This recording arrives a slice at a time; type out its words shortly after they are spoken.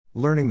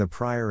Learning the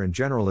Prior and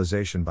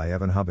Generalization by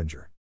Evan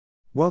Hubinger.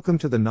 Welcome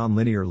to the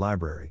Nonlinear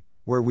Library,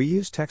 where we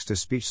use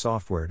text-to-speech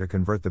software to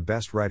convert the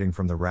best writing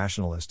from the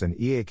Rationalist and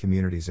EA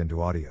communities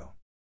into audio.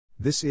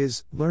 This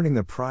is Learning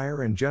the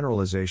Prior and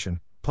Generalization,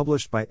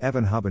 published by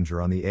Evan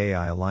Hubinger on the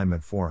AI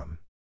Alignment Forum.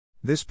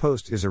 This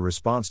post is a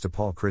response to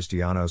Paul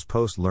Christiano's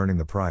post Learning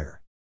the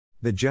Prior.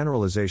 The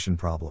generalization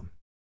problem.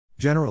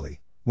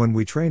 Generally, when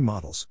we train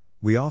models,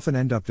 we often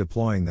end up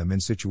deploying them in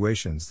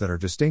situations that are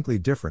distinctly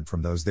different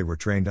from those they were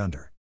trained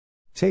under.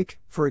 Take,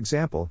 for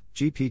example,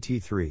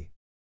 GPT-3.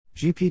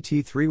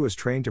 GPT-3 was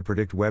trained to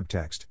predict web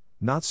text,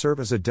 not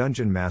serve as a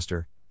dungeon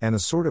master, and the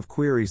sort of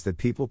queries that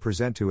people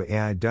present to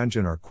AI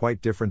Dungeon are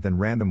quite different than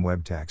random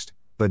web text,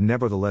 but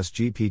nevertheless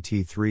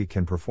GPT-3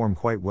 can perform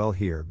quite well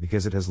here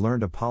because it has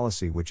learned a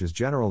policy which is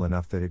general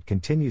enough that it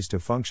continues to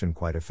function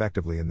quite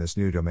effectively in this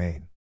new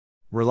domain.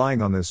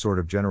 Relying on this sort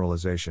of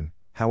generalization,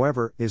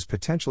 however, is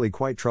potentially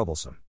quite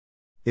troublesome.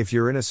 If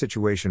you're in a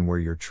situation where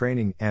your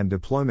training and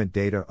deployment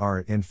data are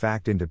in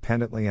fact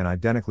independently and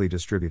identically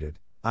distributed,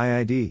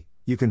 i.i.d.,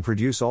 you can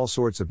produce all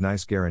sorts of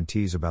nice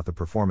guarantees about the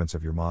performance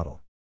of your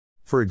model.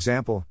 For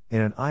example,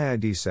 in an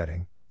i.i.d.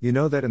 setting, you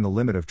know that in the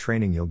limit of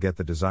training you'll get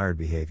the desired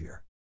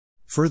behavior.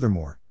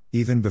 Furthermore,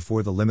 even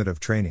before the limit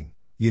of training,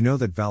 you know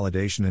that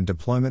validation and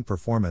deployment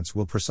performance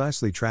will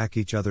precisely track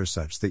each other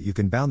such that you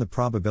can bound the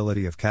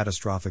probability of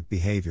catastrophic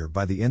behavior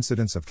by the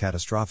incidence of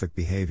catastrophic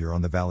behavior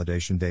on the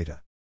validation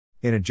data.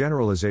 In a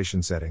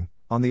generalization setting,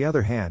 on the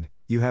other hand,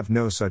 you have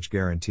no such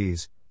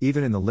guarantees.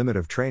 Even in the limit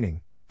of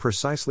training,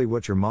 precisely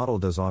what your model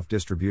does off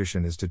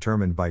distribution is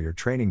determined by your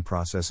training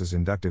process's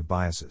inductive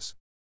biases.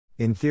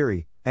 In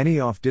theory, any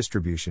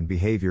off-distribution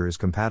behavior is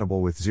compatible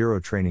with zero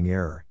training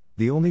error.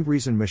 The only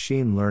reason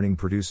machine learning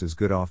produces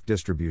good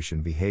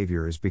off-distribution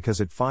behavior is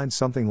because it finds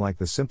something like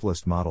the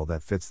simplest model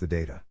that fits the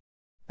data.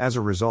 As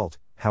a result,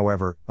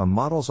 however, a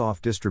model's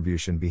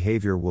off-distribution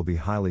behavior will be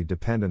highly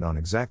dependent on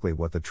exactly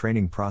what the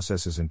training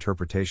process's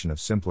interpretation of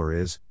simpler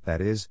is, that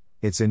is,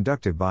 its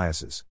inductive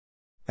biases.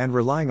 And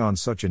relying on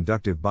such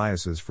inductive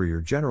biases for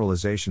your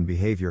generalization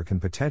behavior can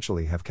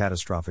potentially have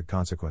catastrophic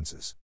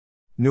consequences.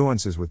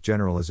 Nuances with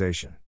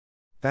generalization.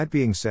 That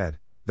being said,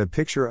 the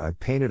picture I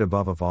painted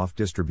above of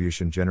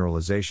off-distribution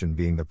generalization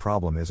being the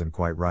problem isn't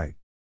quite right.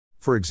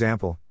 For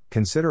example,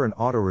 consider an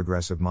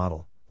autoregressive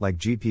model, like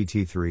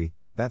GPT-3,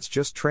 that's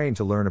just trained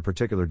to learn a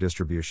particular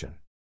distribution.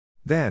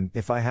 Then,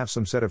 if I have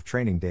some set of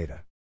training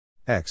data,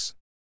 X,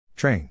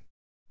 train,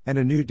 and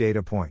a new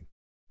data point,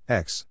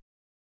 X,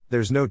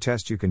 there's no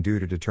test you can do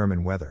to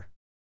determine whether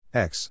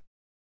X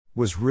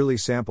was really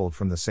sampled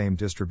from the same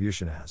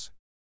distribution as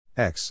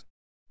X,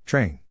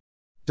 train.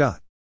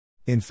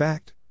 In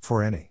fact,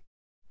 for any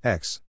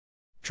X,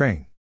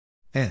 train,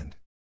 and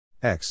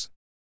X,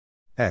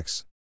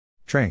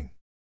 train,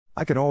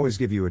 I can always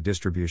give you a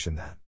distribution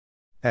that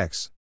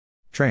X,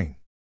 train,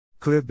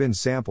 could have been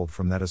sampled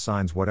from that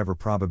assigns whatever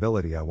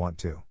probability I want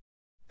to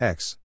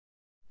X.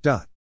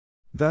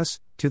 Thus,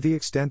 to the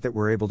extent that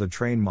we're able to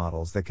train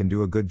models that can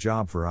do a good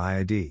job for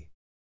i.i.d.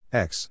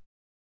 X,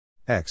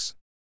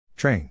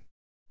 train,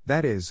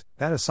 that is,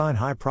 that assign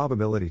high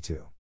probability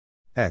to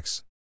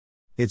X,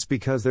 it's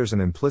because there's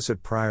an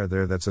implicit prior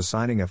there that's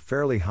assigning a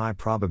fairly high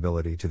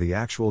probability to the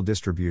actual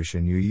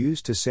distribution you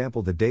use to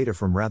sample the data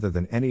from rather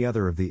than any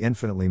other of the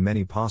infinitely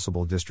many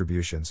possible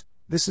distributions.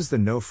 This is the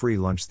no free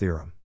lunch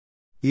theorem.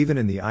 Even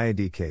in the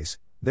i.i.d. case,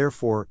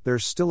 therefore,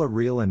 there's still a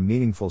real and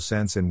meaningful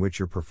sense in which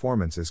your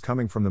performance is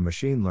coming from the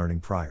machine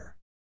learning prior.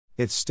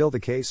 It's still the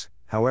case,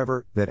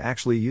 however, that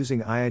actually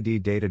using i.i.d.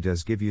 data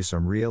does give you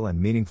some real and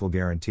meaningful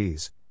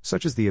guarantees,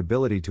 such as the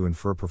ability to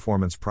infer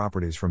performance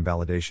properties from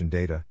validation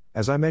data,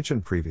 as I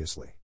mentioned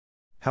previously.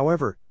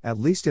 However, at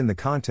least in the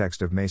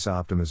context of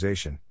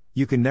mesa-optimization,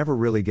 you can never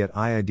really get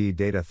i.i.d.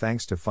 data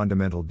thanks to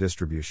fundamental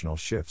distributional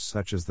shifts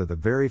such as the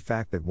very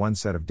fact that one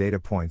set of data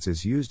points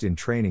is used in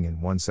training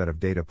and one set of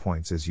data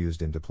points is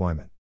used in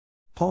deployment.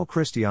 Paul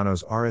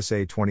Christiano's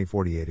RSA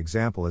 2048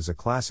 example is a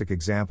classic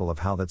example of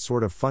how that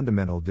sort of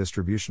fundamental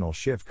distributional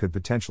shift could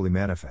potentially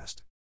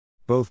manifest.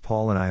 Both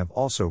Paul and I have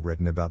also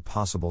written about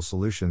possible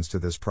solutions to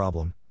this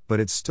problem, but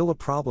it's still a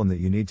problem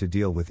that you need to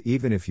deal with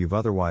even if you've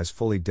otherwise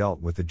fully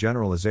dealt with the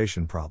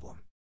generalization problem.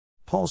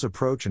 Paul's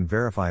approach and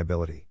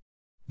verifiability.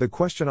 The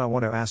question I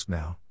want to ask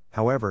now,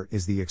 however,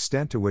 is the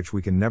extent to which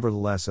we can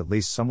nevertheless at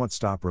least somewhat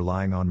stop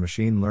relying on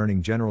machine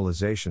learning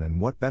generalization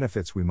and what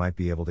benefits we might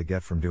be able to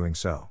get from doing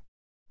so.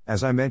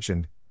 As I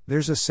mentioned,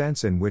 there's a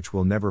sense in which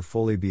we'll never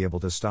fully be able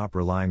to stop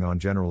relying on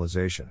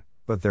generalization,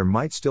 but there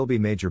might still be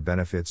major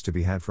benefits to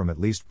be had from at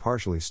least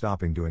partially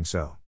stopping doing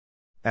so.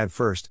 At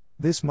first,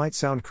 this might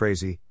sound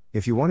crazy.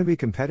 If you want to be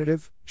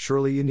competitive,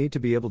 surely you need to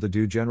be able to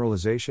do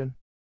generalization?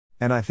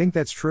 And I think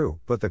that's true,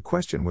 but the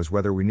question was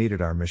whether we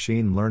needed our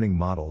machine learning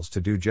models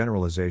to do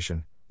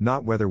generalization,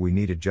 not whether we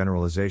needed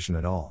generalization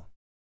at all.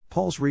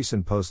 Paul's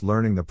recent post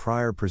Learning the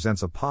Prior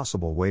presents a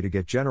possible way to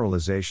get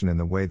generalization in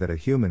the way that a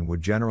human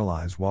would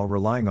generalize while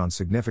relying on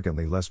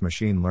significantly less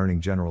machine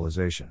learning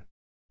generalization.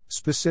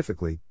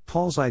 Specifically,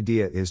 Paul's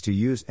idea is to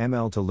use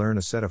ML to learn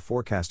a set of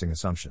forecasting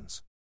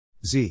assumptions.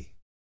 Z.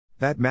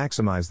 that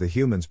maximize the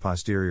human's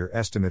posterior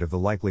estimate of the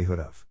likelihood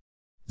of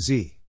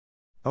z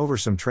over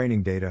some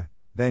training data,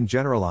 then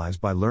generalize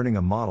by learning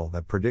a model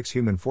that predicts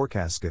human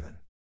forecasts given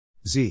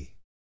z.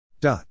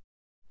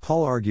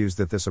 Paul argues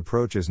that this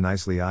approach is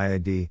nicely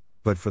i.i.d,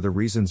 but for the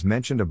reasons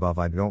mentioned above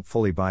I don't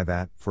fully buy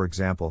that. For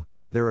example,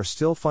 there are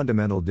still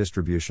fundamental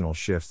distributional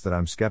shifts that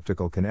I'm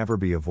skeptical can ever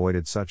be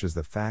avoided, such as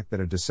the fact that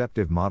a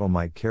deceptive model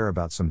might care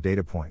about some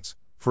data points,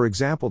 for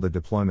example the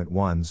deployment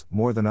ones,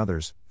 more than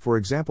others, for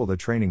example the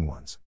training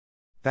ones.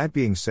 That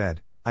being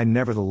said, I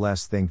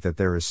nevertheless think that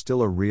there is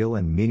still a real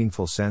and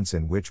meaningful sense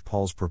in which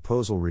Paul's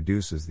proposal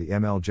reduces the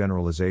ML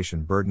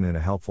generalization burden in a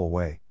helpful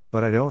way,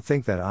 but I don't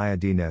think that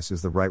i.i.d-ness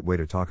is the right way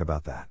to talk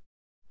about that.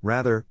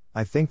 Rather,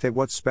 I think that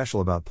what's special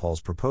about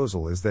Paul's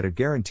proposal is that it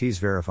guarantees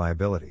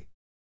verifiability.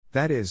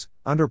 That is,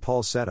 under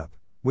Paul's setup,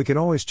 we can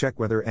always check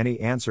whether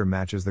any answer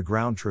matches the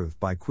ground truth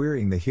by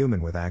querying the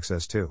human with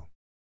access to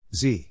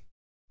z.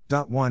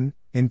 1,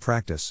 in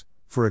practice,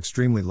 for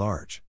extremely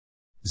large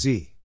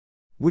z,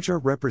 which are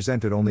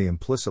represented only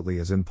implicitly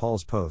as in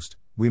Paul's post,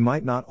 we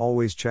might not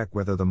always check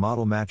whether the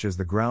model matches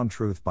the ground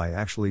truth by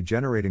actually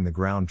generating the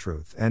ground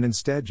truth and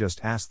instead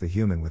just ask the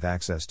human with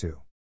access to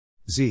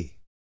z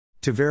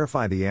to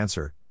verify the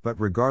answer, but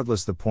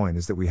regardless, the point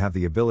is that we have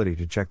the ability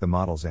to check the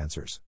model's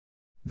answers.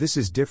 This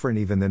is different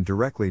even than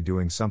directly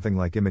doing something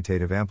like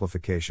imitative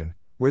amplification,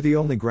 where the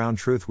only ground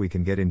truth we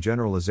can get in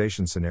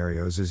generalization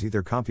scenarios is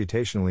either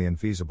computationally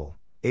infeasible,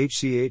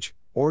 HCH,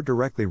 or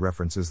directly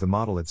references the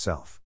model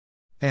itself.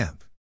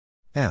 Amp.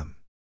 M.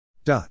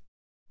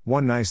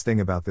 One nice thing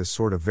about this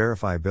sort of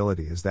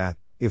verifiability is that,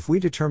 if we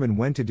determine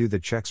when to do the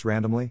checks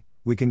randomly,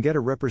 we can get a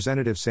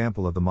representative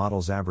sample of the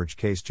model's average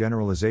case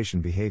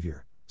generalization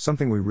behavior,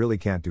 something we really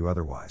can't do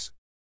otherwise.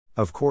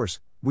 Of course,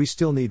 we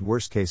still need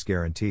worst-case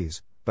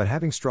guarantees, but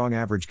having strong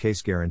average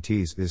case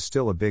guarantees is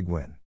still a big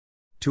win.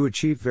 To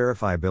achieve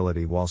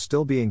verifiability while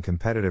still being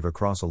competitive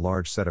across a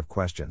large set of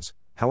questions,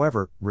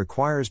 however,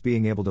 requires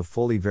being able to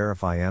fully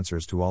verify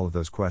answers to all of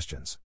those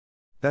questions.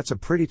 That's a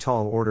pretty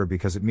tall order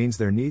because it means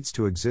there needs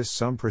to exist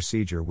some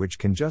procedure which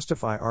can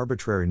justify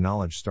arbitrary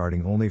knowledge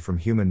starting only from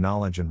human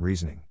knowledge and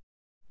reasoning.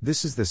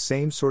 This is the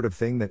same sort of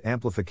thing that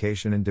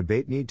amplification and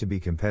debate need to be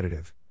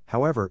competitive,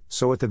 however,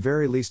 so at the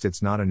very least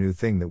it's not a new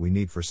thing that we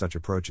need for such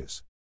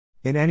approaches.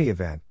 In any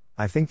event,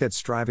 I think that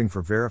striving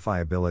for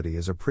verifiability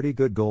is a pretty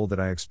good goal that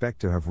I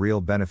expect to have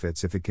real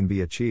benefits if it can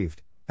be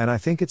achieved, and I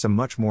think it's a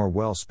much more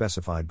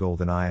well-specified goal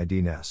than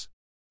i.i.d-ness.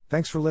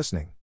 Thanks for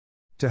listening.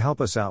 To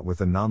help us out with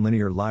the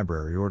Nonlinear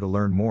Library or to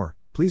learn more,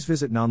 please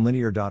visit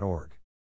nonlinear.org.